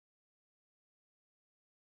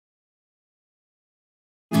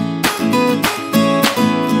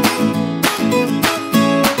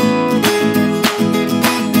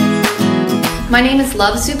My name is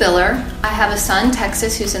Love Zubiller. I have a son,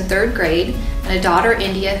 Texas, who's in 3rd grade, and a daughter,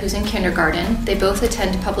 India, who's in kindergarten. They both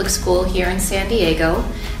attend public school here in San Diego,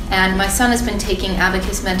 and my son has been taking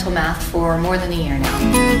Abacus Mental Math for more than a year now.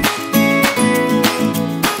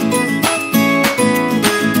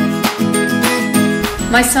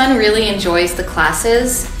 My son really enjoys the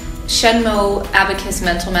classes. Shenmo Abacus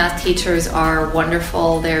Mental Math teachers are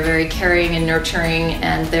wonderful. They're very caring and nurturing,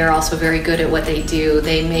 and they're also very good at what they do.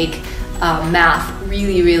 They make math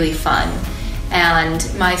really, really fun. And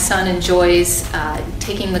my son enjoys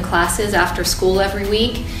taking the classes after school every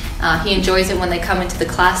week. He enjoys it when they come into the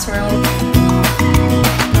classroom.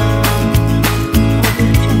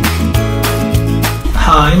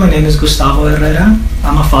 Hi, my name is Gustavo Herrera.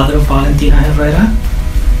 I'm a father of Valentina Herrera,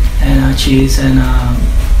 and she is an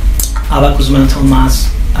Abacus Mental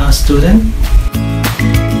Math student.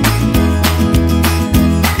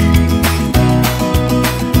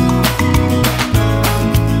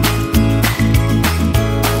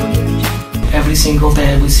 Every single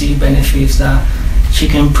day we see benefits that she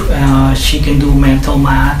can do mental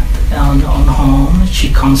math on home. She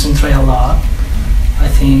concentrates a lot. I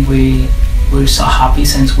think we're so happy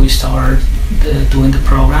since we started doing the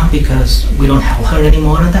program because we don't help her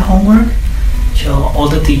anymore in the homework. So all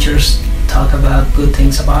the teachers talk about good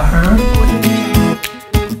things about her.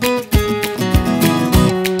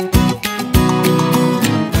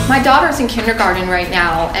 My daughter's in kindergarten right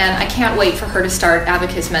now, and I can't wait for her to start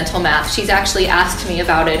Abacus Mental Math. She's actually asked me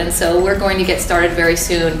about it, and so we're going to get started very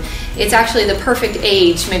soon. It's actually the perfect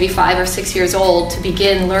age, maybe 5 or 6 years old, to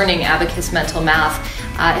begin learning Abacus Mental Math.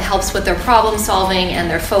 It helps with their problem solving and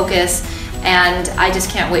their focus, and I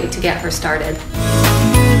just can't wait to get her started.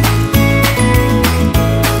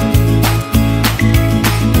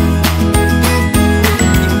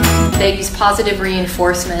 They use positive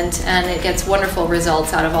reinforcement, and it gets wonderful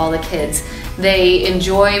results out of all the kids. They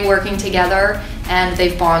enjoy working together, and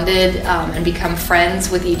they've bonded and become friends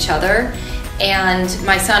with each other. And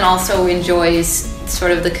my son also enjoys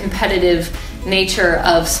sort of the competitive nature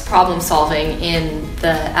of problem solving in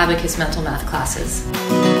the Abacus Mental Math classes.